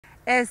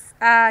As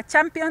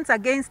champions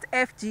against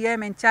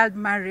FGM and child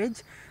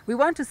marriage, we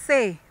want to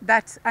say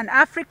that an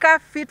Africa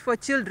fit for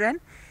children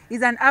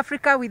is an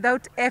Africa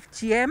without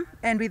FGM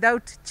and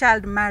without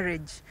child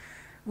marriage.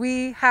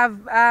 We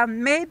have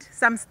made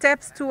some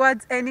steps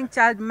towards ending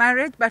child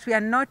marriage, but we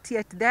are not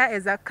yet there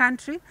as a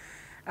country.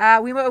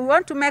 We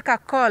want to make a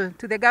call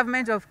to the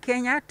government of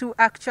Kenya to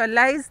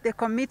actualize the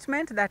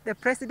commitment that the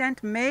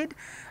president made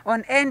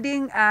on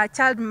ending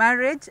child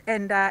marriage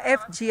and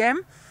FGM.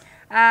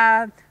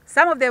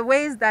 Some of the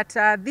ways that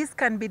this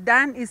can be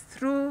done is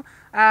through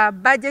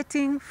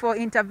budgeting for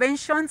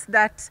interventions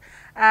that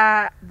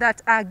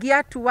are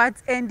geared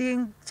towards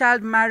ending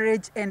child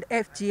marriage and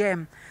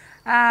FGM.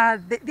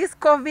 This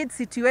COVID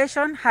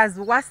situation has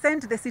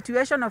worsened the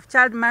situation of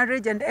child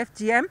marriage and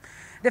FGM.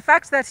 The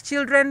fact that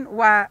children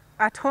were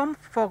at home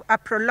for a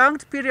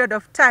prolonged period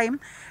of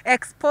time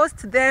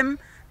exposed them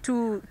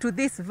to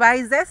these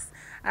vices.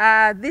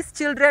 These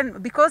children,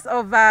 because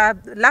of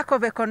lack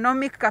of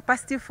economic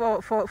capacity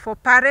for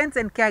parents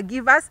and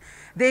caregivers,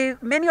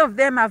 many of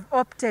them have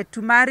opted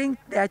to marrying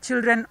their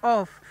children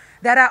off.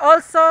 There are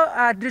also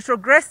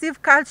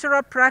retrogressive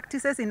cultural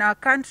practices in our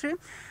country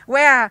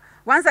where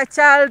once a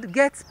child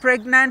gets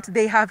pregnant,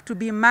 they have to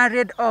be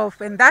married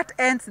off, and that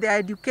ends their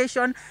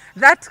education,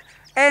 that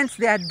ends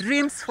their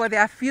dreams for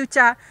their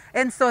future,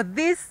 and so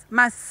this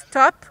must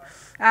stop.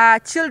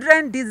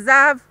 Children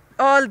deserve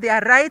all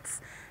their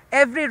rights.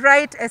 Every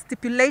right as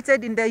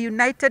stipulated in the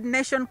United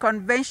Nations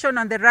Convention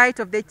on the Right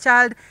of the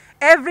Child.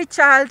 Every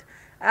child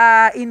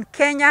in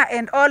Kenya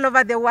and all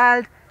over the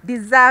world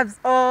deserves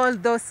all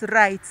those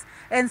rights.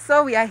 And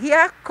so we are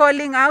here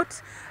calling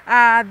out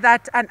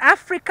that an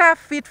Africa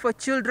fit for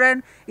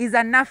children is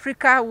an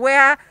Africa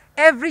where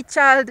every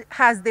child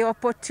has the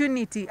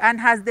opportunity and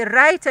has the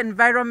right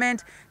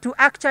environment to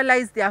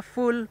actualize their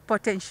full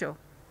potential.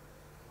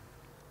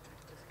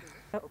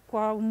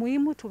 Kwa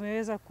umuhimu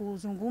tumeweza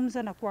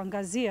kuzungumza na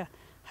kuangazia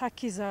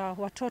haki za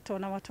watoto,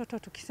 na watoto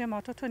tukisema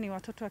watoto ni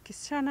watoto wa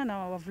kisichana na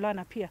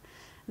wavulana pia.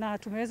 Na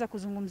tumeweza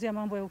kuzungumzia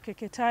mambo ya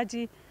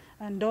ukeketaji,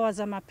 ndoa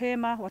za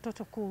mapema,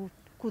 watoto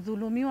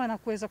kudhulumiwa na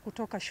kuweza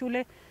kutoka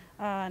shule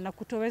na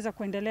kutoweza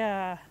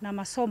kuendelea na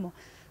masomo.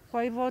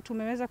 Kwa hivyo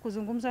tumeweza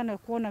kuzungumza na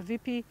kuona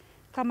vipi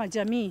kama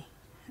jamii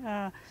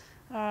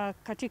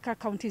katika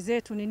kaunti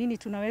zetu ni nini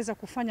tunaweza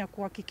kufanya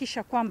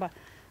kuhakikisha kwamba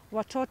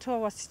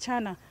watoto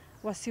wasichana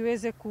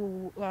wasiweze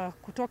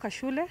kutoka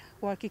shule,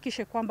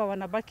 kuhakikishe kwamba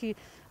wanabaki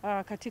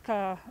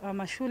katika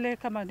mashule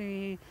kama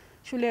ni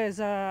shule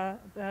za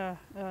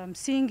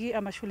msingi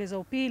ama shule za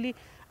upili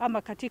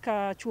ama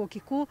katika chuo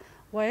kikuu,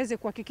 waweze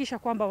kuhakikisha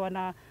kwamba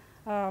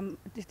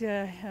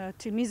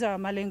wanatimiza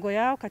malengo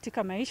yao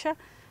katika maisha.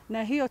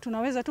 Na hiyo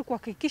tunaweza tu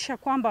kuhakikisha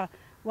kwamba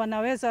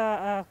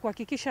wanaweza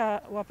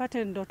kuhakikisha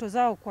wapate ndoto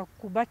zao kwa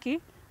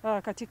kubaki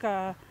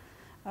katika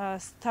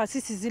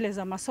taasisi zile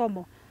za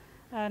masomo.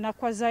 Na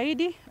kwa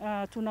zaidi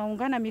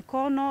tunaungana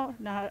mikono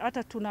na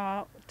hata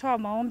tunatoa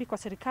maombi kwa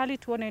serikali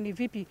tuone ni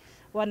vipi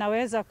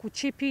wanaweza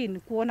kuchip in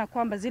kuona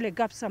kwamba zile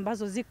gaps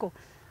ambazo ziko,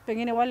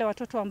 pengine wale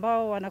watoto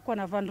ambao wanakuwa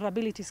na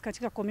vulnerabilities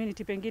katika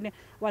community, pengine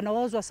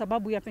wanaozwa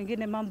sababu ya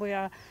pengine mambo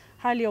ya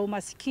hali ya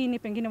umasikini,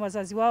 pengine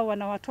wazazi wao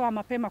wanawatoa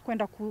mapema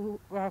kwenda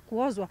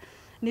kuozwa,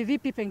 ni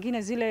vipi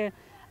pengine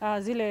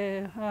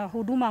zile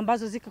huduma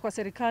ambazo ziko kwa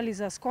serikali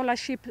za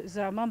scholarship,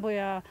 za mambo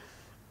ya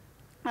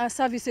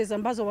services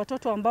ambazo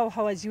watoto ambao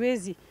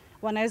hawajiwezi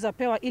wanaweza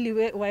pewa ili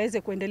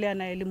waweze kuendelea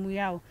na elimu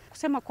yao.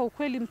 Kusema kwa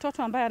ukweli,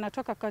 mtoto ambaye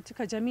anatoka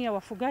katika jamii ya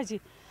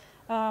wafugaji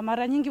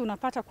mara nyingi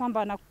unapata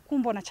kwamba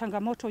anakumbwa na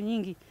changamoto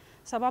nyingi,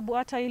 sababu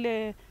hata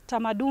ile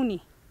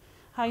tamaduni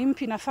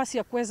haimpi nafasi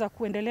ya kuweza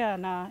kuendelea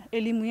na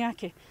elimu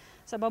yake,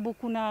 sababu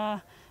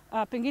kuna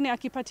pengine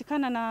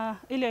akipatikana na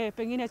ile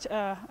pengine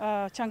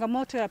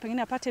changamoto ya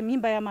pengine apate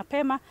mimba ya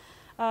mapema,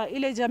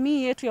 ile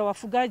jamii yetu ya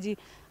wafugaji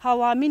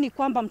hawaamini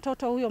kwamba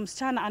mtoto huyo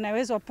msichana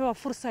anaweza kupewa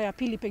fursa ya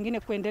pili pengine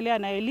kuendelea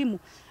na elimu,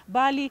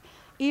 bali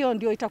hiyo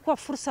ndio itakuwa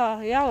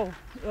fursa yao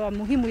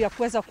muhimu ya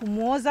kuweza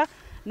kumuoza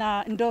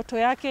na ndoto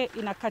yake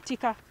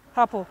inakatika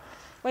hapo.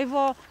 Kwa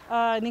hivyo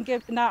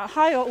na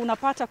hayo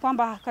unapata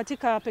kwamba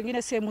katika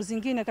pengine sehemu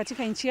zingine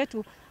katika nchi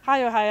yetu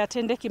hayo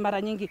hayatendeki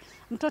mara nyingi.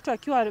 Mtoto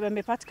akiwa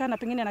amepatikana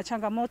pengine na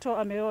changamoto,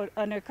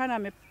 anaonekana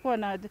amekuwa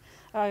na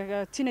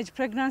teenage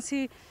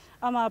pregnancy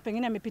ama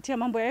pengine amepitia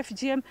mambo ya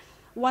FGM,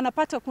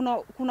 wanapata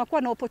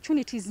kunakuwa na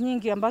opportunities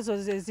nyingi ambazo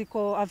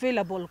ziko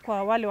available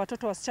kwa wale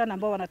watoto wasichana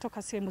ambao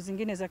wanatoka sehemu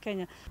zingine za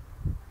Kenya.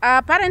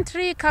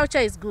 Apparently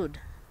culture is good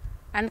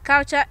and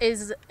culture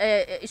is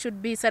should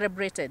be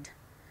celebrated,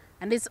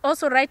 and it's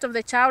also right of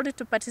the child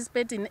to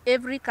participate in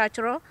every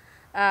cultural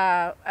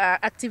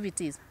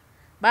activities.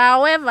 But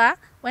however,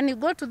 when you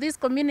go to these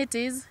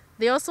communities,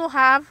 they also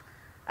have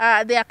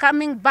they are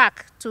coming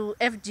back to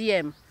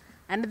FGM,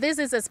 and this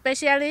is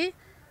especially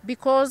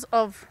because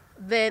of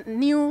the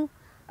new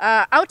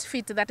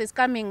outfit that is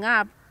coming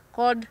up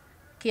called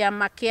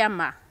Kiama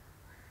Kiama.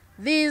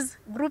 These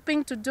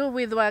grouping to do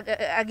with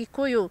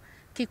Agikuyu,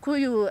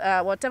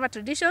 Kikuyu, whatever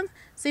traditions,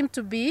 seem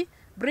to be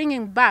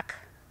bringing back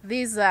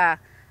these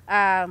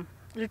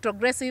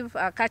retrogressive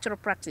cultural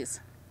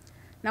practice.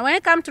 Now when I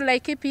come to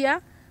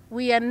Laikipia,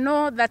 we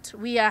know that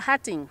we are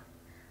hurting.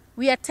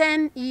 We are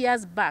 10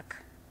 years back.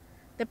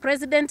 The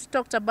president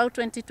talked about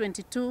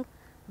 2022,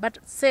 but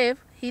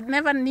he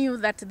never knew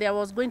that there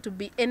was going to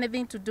be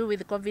anything to do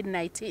with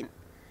COVID-19.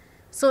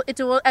 So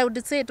I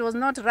would say it was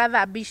not rather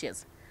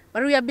ambitious,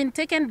 but we have been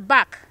taken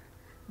back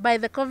by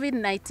the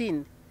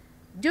COVID-19.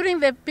 During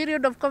the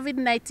period of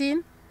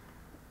COVID-19,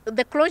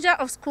 the closure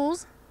of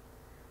schools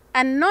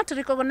and not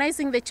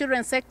recognizing the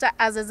children's sector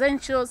as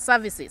essential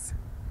services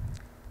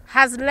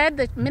has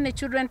led many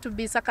children to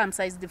be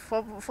circumcised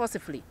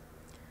forcibly,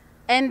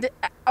 and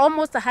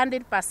almost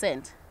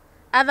 100%.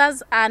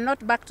 Others are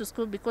not back to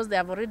school because they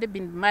have already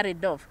been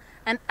married off,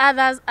 and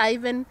others are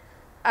even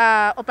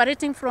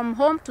operating from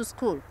home to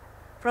school,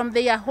 from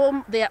their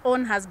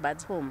own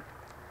husband's home.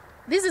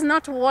 This is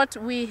not what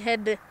we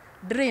had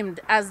dreamed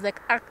as the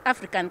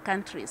African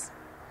countries.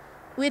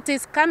 It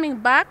is coming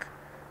back,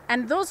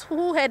 and those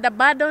who had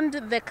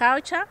abandoned the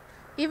culture,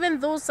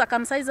 even those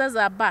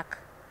circumcisers are back.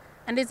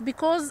 And it's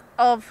because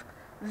of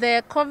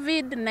the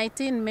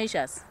COVID-19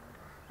 measures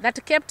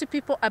that kept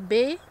people at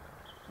bay.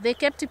 They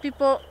kept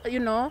people,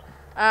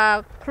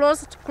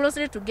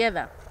 closely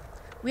together.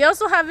 We are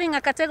also having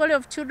a category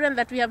of children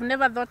that we have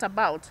never thought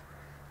about.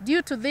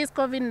 Due to this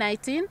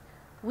COVID-19,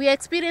 we are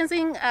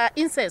experiencing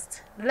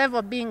incest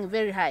level being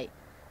very high.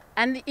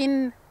 And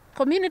in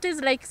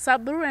communities like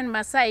Samburu and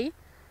Masai,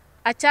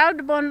 a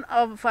child born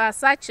of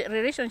such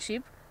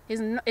relationship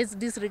is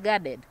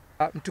disregarded.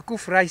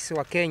 Mtukufu Rais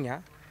wa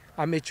Kenya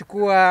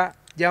amechukua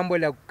jambo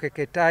la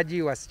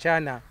ukeketaji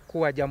wasichana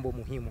kuwa jambo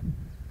muhimu.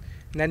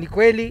 Na ni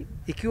kweli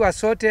ikiwa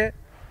sote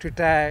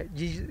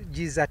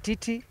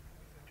tutajizatiti,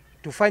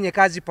 tufanye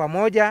kazi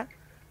pamoja,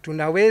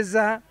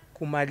 tunaweza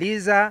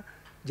kumaliza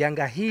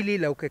janga hili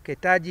la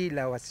ukeketaji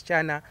la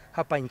wasichana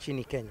hapa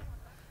nchini Kenya.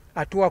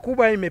 Hatua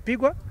kubwa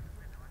imepigwa.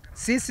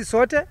 Sisi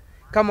sote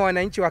kama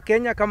wananchi wa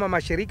Kenya, kama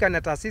mashirika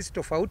na taasisi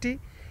tofauti,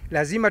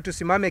 lazima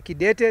tusimame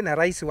kidete na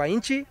rais wa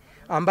nchi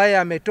ambaye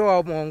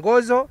ametoa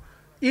mwongozo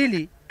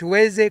ili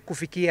tuweze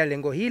kufikia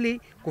lengo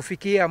hili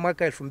kufikia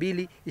mwaka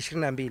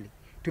 2022.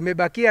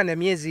 Tumebakia na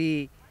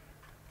miezi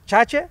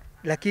chache,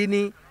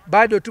 lakini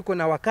bado tuko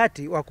na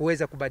wakati wa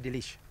kuweza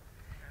kubadilisha.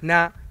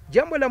 Na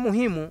jambo la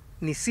muhimu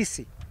ni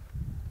sisi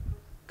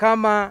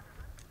kama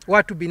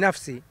watu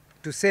binafsi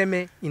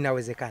tuseme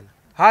inawezekana.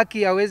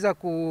 Haki yaweza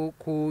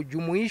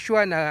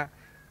kujumuishwa na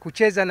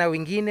kucheza na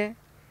wengine,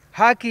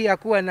 haki ya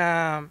kuwa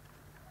na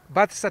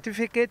birth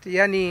certificate,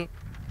 yani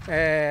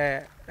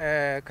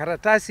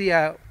karatasi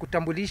ya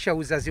kutambulisha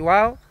uzazi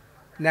wao,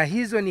 na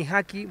hizo ni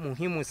haki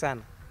muhimu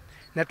sana.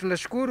 Na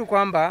tunashukuru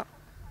kwamba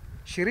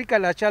shirika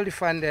la Child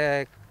Fund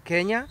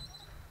Kenya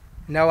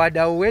na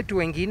wadau wetu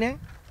wengine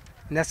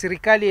na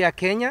serikali ya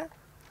Kenya,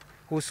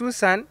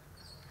 hususan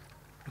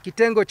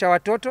kitengo cha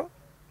watoto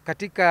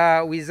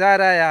katika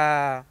wizara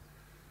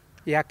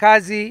ya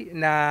kazi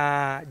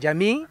na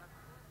jamii,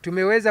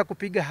 tumeweza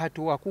kupiga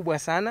hatua kubwa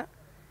sana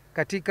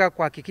katika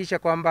kuhakikisha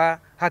kwamba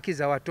haki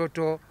za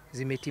watoto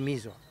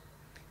zimetimizwa.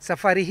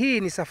 Safari hii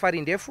ni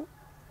safari ndefu.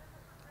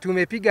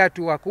 Tumepiga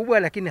hatua kubwa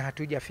lakini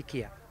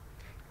hatujafikia.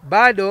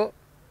 Bado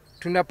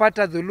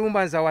tunapata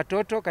dhuluma za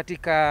watoto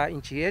katika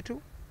nchi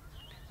yetu.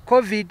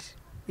 COVID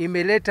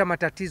imeleta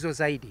matatizo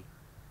zaidi.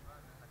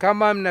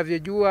 Kama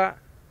mnavyojua,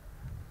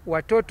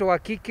 watoto wa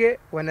kike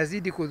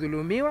wanazidi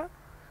kudhulumiwa,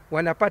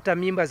 wanapata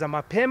mimba za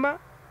mapema,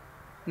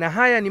 na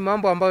haya ni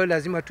mambo ambayo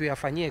lazima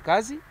tuyafanyie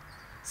kazi.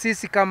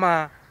 Sisi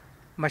kama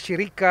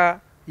mashirika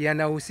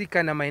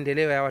yanahusika na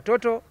maendeleo ya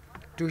watoto,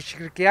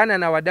 tushirikiana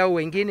na wadau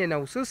wengine na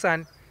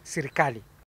hususan serikali.